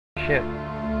Shit.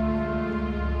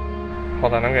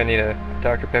 Hold on, I'm gonna need a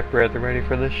Dr. Pepper at the ready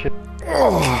for this shit.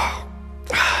 Oh,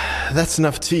 that's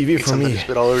enough TV for me.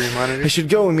 Spit all over your monitor. I should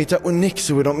go and meet up with Nick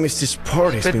so we don't miss this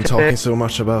party he's been talking so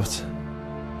much about.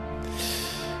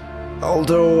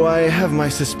 Although I have my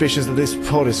suspicions that this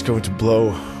party is going to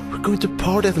blow. We're going to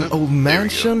party at an old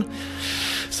mansion?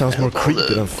 Sounds more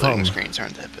creepy than fun. Screens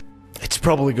aren't that bad. It's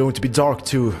probably going to be dark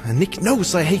too, and Nick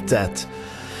knows I hate that.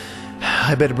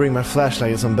 I better bring my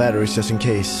flashlight and some batteries just in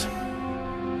case.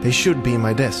 They should be in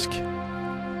my desk.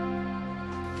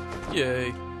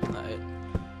 Yay. Alright.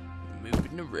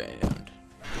 Moving around.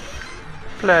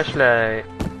 Flashlight.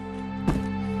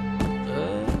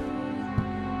 Yeah.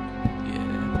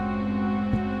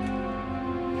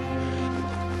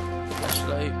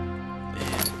 Flashlight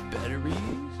and batteries.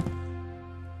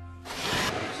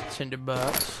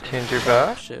 Tinderbox.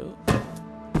 Tinderbox? So.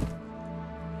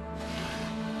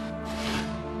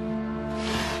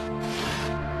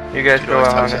 You guys go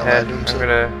on ahead. I'm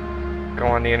gonna go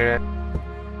on the internet.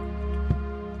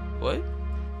 What?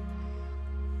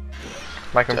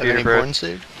 My computer broke.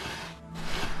 Saved?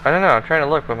 I don't know, I'm trying to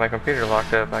look, but my computer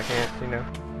locked up. I can't, you know.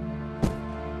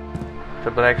 It's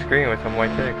a black screen with some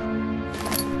white text.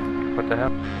 What the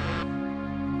hell?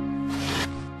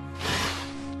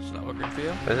 It's not working for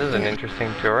you? This is an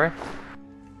interesting tour.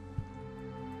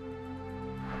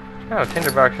 Oh,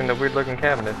 tinderbox in the weird looking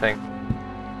cabinet thing.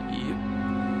 Yep.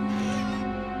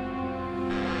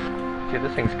 Dude,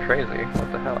 this thing's crazy.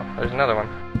 What the hell? There's another one.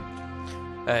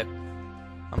 Alright.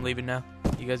 I'm leaving now.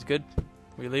 You guys good?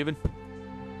 We leaving?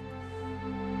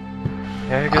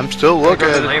 Yeah, I'm still looking.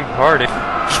 We got a lame party.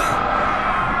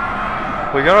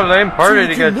 We got a lame party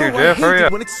to get to, Jeff. Hurry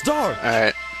up. When it's dark.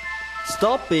 Alright.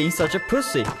 Stop being such a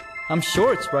pussy. I'm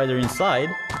sure it's brighter inside.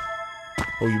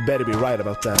 Oh, you better be right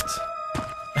about that.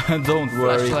 Don't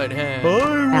worry. Flashlight hand.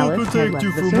 I will protect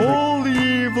you from all the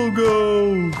evil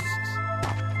ghosts.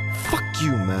 Fuck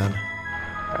you, man.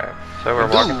 Alright, so we're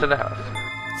walking to the house.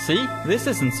 See? This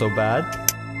isn't so bad.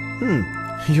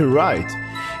 You're right.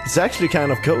 It's actually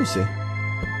kind of cozy.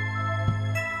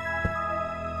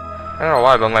 I don't know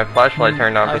why, but my flashlight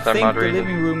turned on for some odd I think the reason.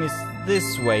 living room is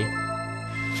this way.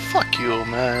 Fuck you,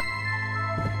 man.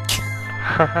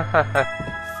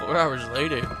 4 hours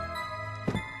later.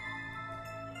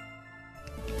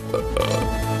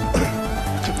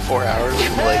 Took 4 hours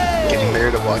from like getting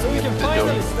there to walking into the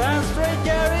door. stand straight,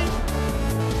 Gary.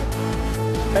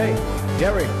 Hey,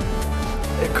 Gary.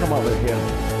 Come over here.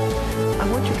 I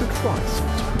want you to try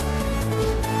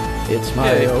something. It's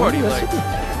my Yeah, own party recipe.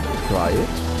 lights. Try it.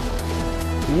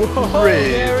 Whoa,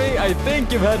 Gary, I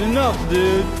think you've had enough,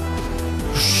 dude.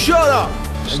 Shut up!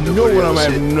 I know what I'm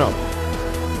having enough.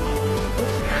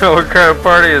 What kind of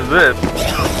party is this?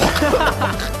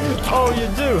 Oh, you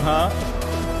do, huh?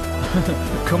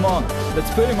 Come on, let's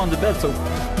put him on the bed so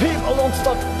people don't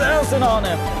stop dancing on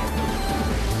him.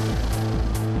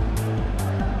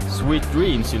 Sweet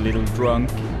dreams, you little drunk.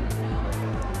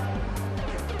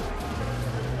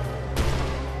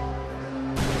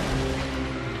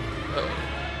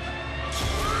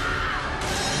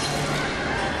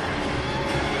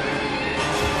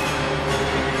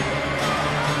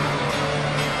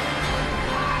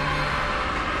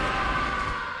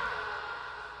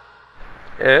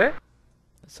 Eh? That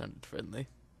sounded friendly.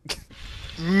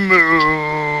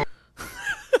 Moo.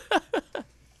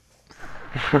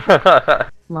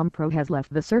 Lumpro has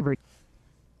left the server.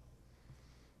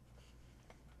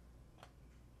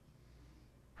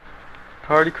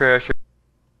 Party crasher.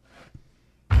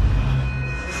 And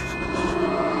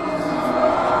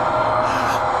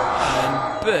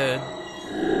bed.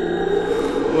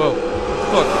 Whoa.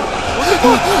 Fuck.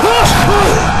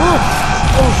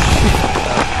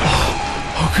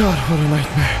 Oh god, what a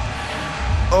nightmare.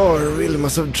 Oh, I really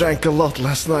must have drank a lot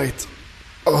last night.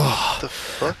 Oh, The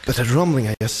fuck? but that rumbling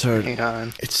I just heard, Hang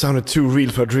on. it sounded too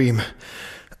real for a dream.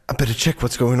 I better check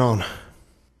what's going on.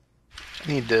 I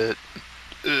need to.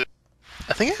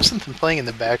 I think I have something playing in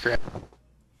the background.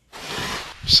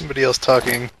 Somebody else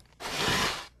talking.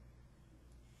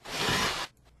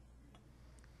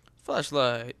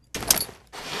 Flashlight.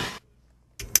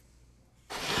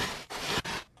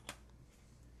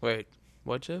 Wait,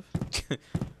 what, Jeff?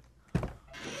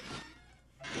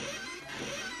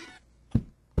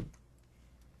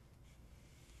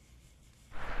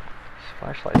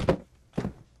 Flashlight.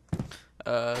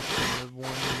 The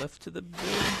one left to the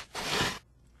bed.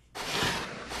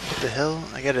 What the hell?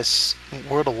 I got a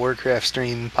World of Warcraft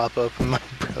stream pop up in my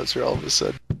browser all of a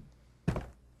sudden.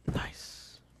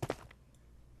 Nice.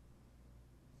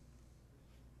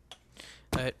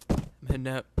 Alright, I'm heading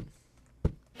out.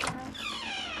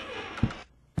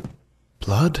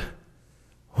 Blood?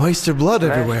 Why is there blood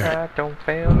everywhere? Flashlight, don't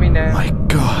fail me now. My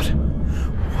god.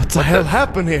 What the hell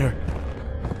happened here?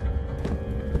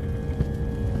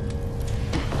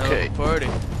 Okay. Party.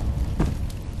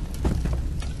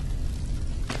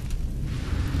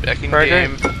 Back in Right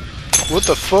game. What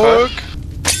the fuck?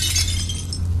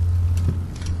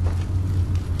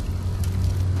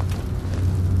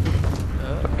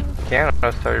 Piano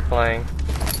started playing.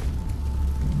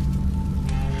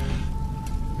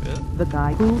 The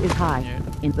guy who is high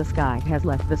in the sky has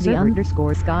left the server. The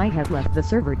underscore sky has left the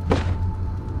server.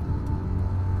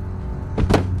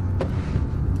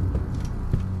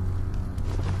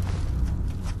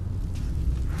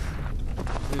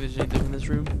 Maybe there's anything in this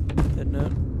room. Heading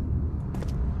out.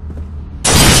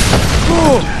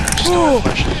 Oh!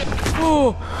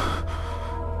 Oh!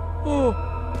 Oh!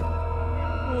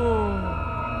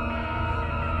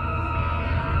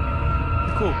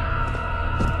 Cool.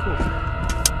 Cool.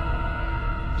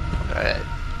 Alright.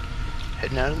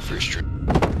 Heading out of the first room.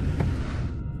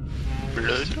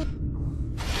 Blood?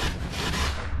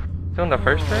 Still in the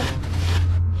first room?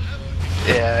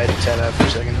 Yeah, I had to tap out for a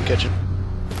second to catch it.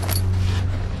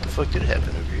 What the fuck did happen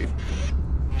over here?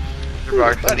 Your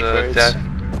box in Body the parts. death.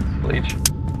 Bleach.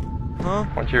 Huh?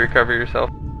 Once you recover yourself.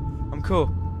 I'm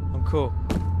cool. I'm cool.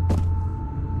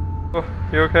 Oh,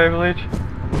 you okay, Bleach?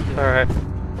 Alright.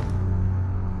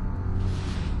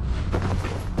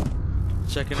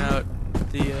 Checking out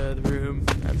the room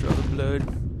after all the blood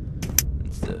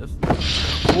and stuff.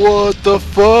 What the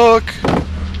fuck?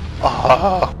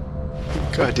 Ah!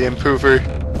 Goddamn pooper.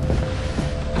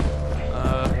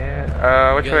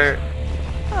 Yeah, which Yes. way?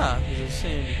 Ah, there's a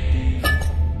sanity.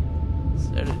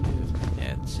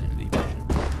 Yeah, it's sanity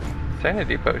potion.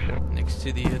 Sanity potion. Next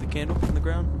to the candle on the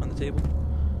ground on the table.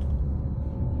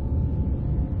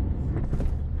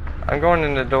 I'm going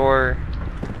in the door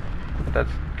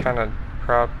that's kind of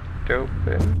propped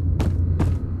open.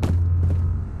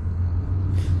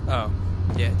 Oh,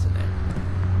 yeah, it's in there.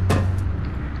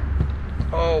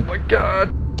 Oh my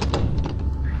god!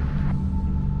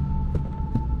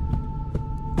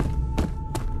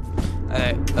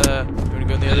 Alright, you wanna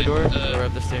go in the other door or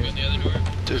up the stairs?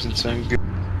 Doesn't sound good.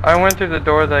 I went through the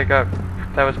door that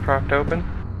was propped open.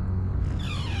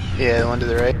 Yeah, the one to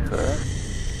the right.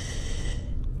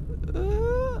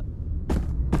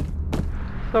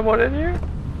 Someone in here?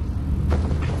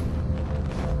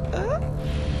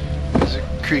 There's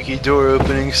a creaky door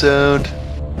opening sound.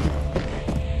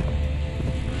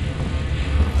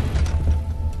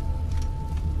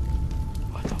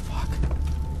 What the fuck?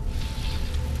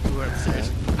 We went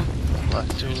upstairs.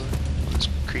 Locked door. One's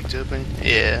creaked open.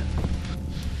 Yeah.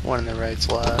 One on the right's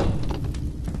locked.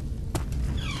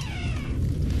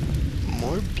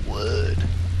 More blood.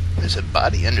 There's a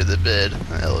body under the bed.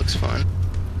 That looks fun.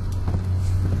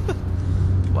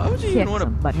 Why would you even want to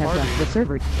but has party left the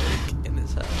server. in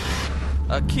this house?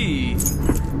 A key.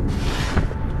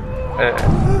 Uh,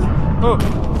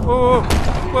 Oh,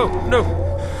 whoa, no,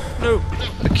 no.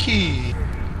 A key.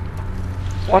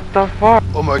 what the fuck?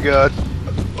 Oh my god.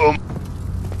 Oh.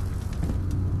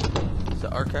 Is the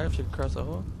archive should across the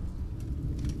hall?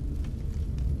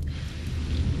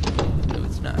 No,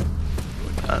 it's not.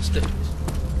 Going downstairs.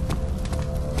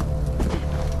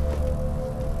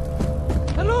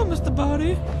 Hello, Mr.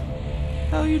 Body.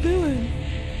 How you doing?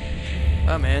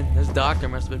 Oh man, this doctor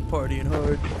must have been partying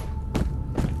hard.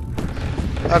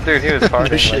 Oh dude, he was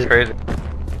partying shit. like crazy.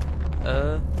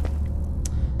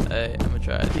 I'm gonna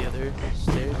try the other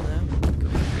stairs now. Go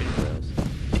straight across.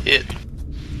 Hit.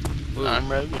 Whoa.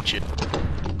 I'm right with you.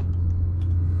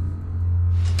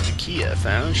 The key I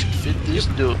found should fit this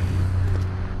door.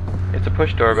 It's a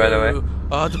push door, by the way. Whoa.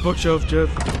 Oh, it's a bookshelf, Jeff.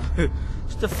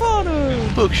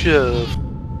 Stefano! Bookshelf.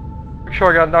 I'm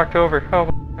sure I got knocked over. Oh,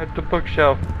 at the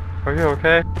bookshelf. Are you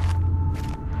okay?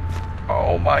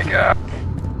 Oh my god.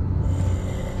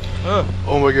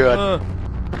 Oh my god.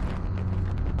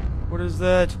 What is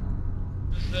that?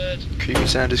 Creepy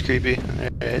sound is creepy.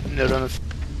 Alright, note on the.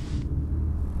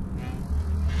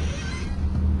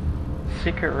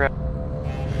 Secret route.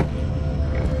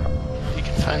 You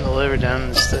can find the lever down in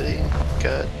the study.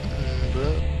 Got.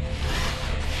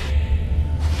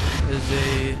 There's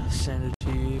a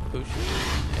sanity potion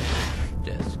and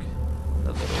desk.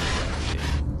 A little empty.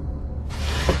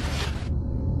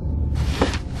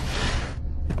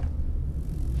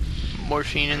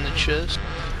 Morphine in the chest.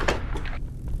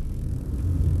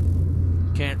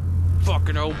 Can't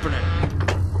fucking open it.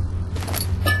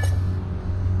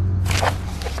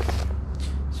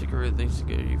 Secret room things to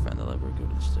go. You find the lever. Go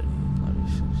to the study.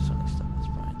 Something stuff that's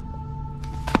behind.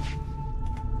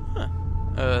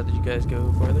 Huh. Did you guys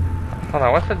go farther? Hold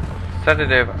on, what's the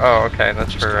Sedative. Oh, okay.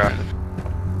 That's Just for. kind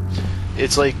of-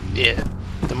 It's like, yeah,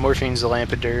 the morphine's the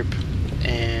lampiderp,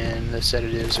 and the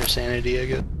sedatives are sanity, I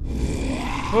guess.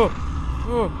 Oh!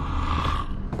 Oh!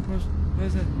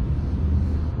 Where's that?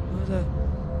 Where's that?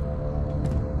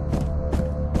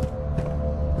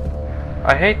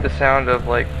 I hate the sound of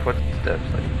like footsteps.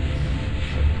 Like,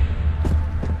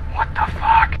 what the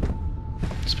fuck?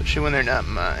 Especially when they're not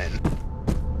mine.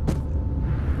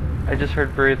 I just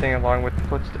heard breathing along with the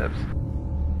footsteps.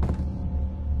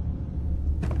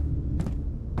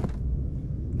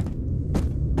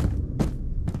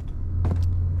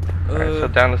 Alright, so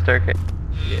down the staircase.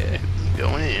 Yeah,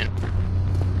 going in.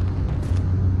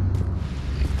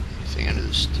 Anything under the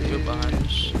Go stairs? behind.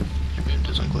 It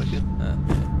doesn't click it.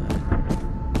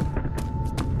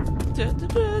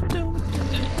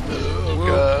 Oh Whoa.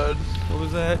 god. What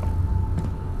was that?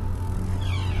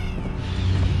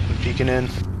 I'm peeking in.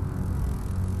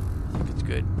 I think it's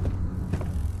good.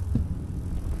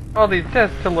 All these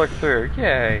desks to look through.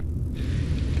 Yay.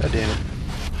 God damn it.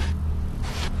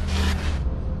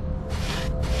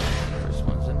 First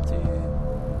one's empty.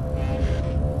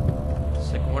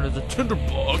 Second one is a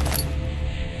tinderbox.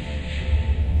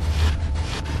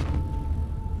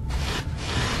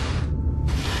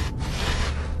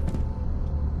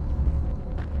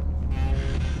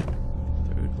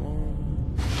 Third one.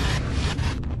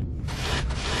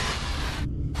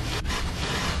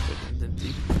 Third one's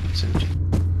empty. It's empty.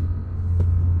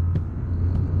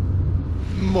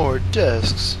 More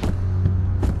desks.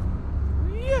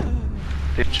 Yeah.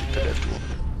 Check that after one.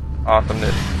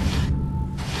 Awesomeness.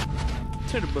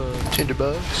 Tinderbox.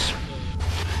 Tinderbugs.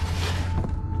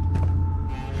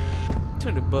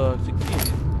 Tinderbox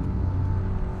again.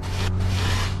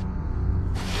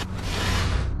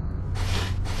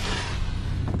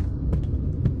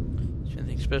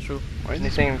 Anything special? Why are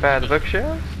these Anything bad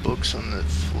bookshelves? books on the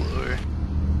floor?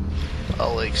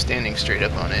 All like standing straight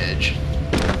up on edge. Do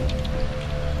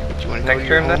you want to go Next to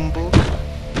your room, then? home book?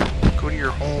 Go to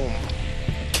your home.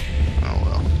 Oh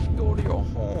well. Go to your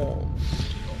home.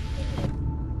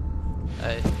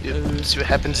 Yep. See what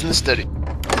happens in the study.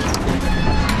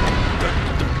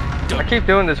 I keep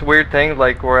doing this weird thing,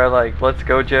 like where I like, let's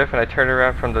go, Jeff, and I turn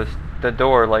around from the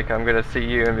door, like I'm gonna see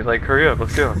you, and be like, hurry up,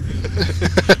 let's go.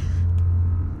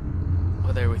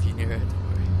 Well, they're with you, Nero. Don't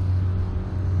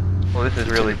worry. Well, this is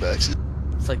really. Tinderbugs.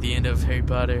 It's like the end of Harry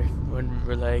Potter when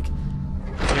we're like,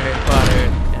 you're Harry Potter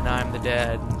and I'm the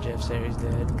dad, and Jeff's Harry's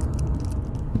dad.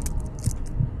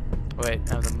 Wait,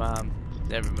 I'm the mom.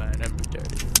 Never mind, I'm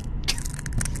retarded.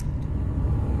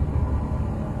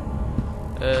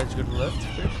 Let's go to the left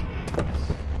first.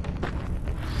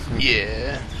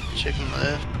 Yeah. Checking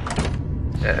left.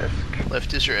 Desk.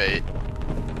 Left is right.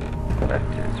 Left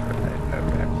is right.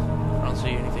 Okay. I don't see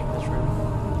anything in this room.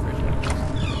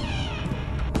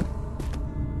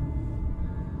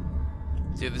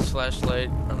 See this flashlight?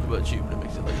 I don't know about you, but it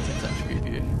makes it like 10 times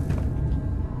creepier.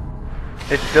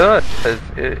 It does.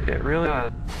 It really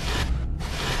does.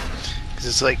 Because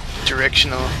it's like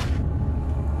directional.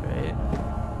 Right?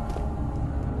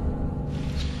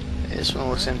 Yeah, this one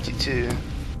looks empty too.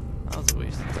 That was a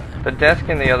waste of time. The desk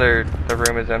in the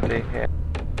room is empty. Yeah.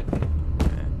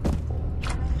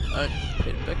 Alright,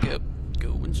 head back up.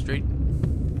 Going straight.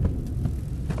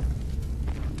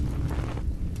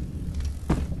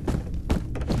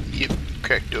 Yep.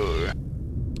 Crack door.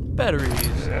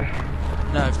 Batteries.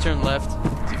 Now I've turned left.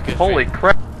 See if you Holy straight.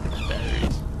 crap!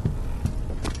 Batteries.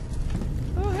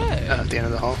 Oh hey. At the end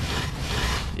of the hall.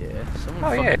 Yeah, someone Oh,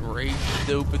 fucking yeah. raided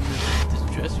open this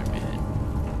dresser, man.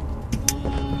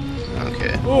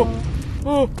 Okay. Oh!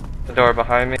 Oh! The door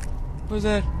behind me. What's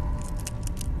that?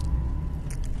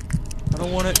 I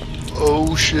don't want it.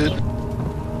 Oh shit. It's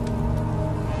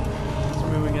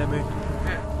moving at me.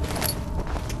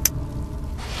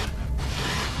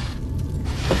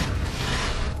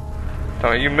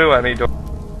 Don't you move at me, door.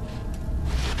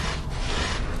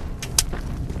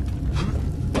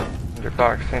 Your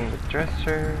box in the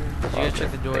dresser. Did you guys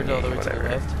check the doors all the way to the Whatever.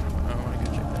 left? I don't want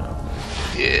to go check that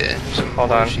out. Yeah. Some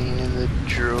Hold on. machine in the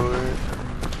drawer.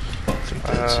 I think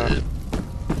that's it.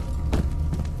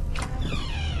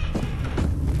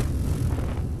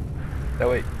 No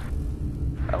wait.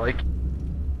 I like.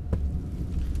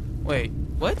 Wait,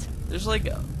 what? There's like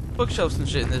bookshelves and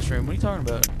shit in this room. What are you talking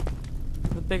about?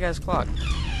 The big ass clock.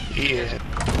 Yeah.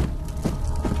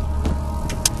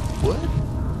 What?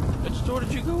 Which door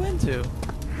did you go into?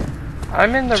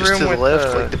 I'm in the Just room to the with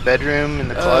left, like the bedroom and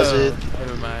the closet.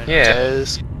 Never mind. Yeah.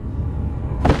 Desk.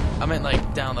 I meant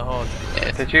like down the hall.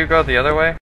 Yeah. Did you go the other way?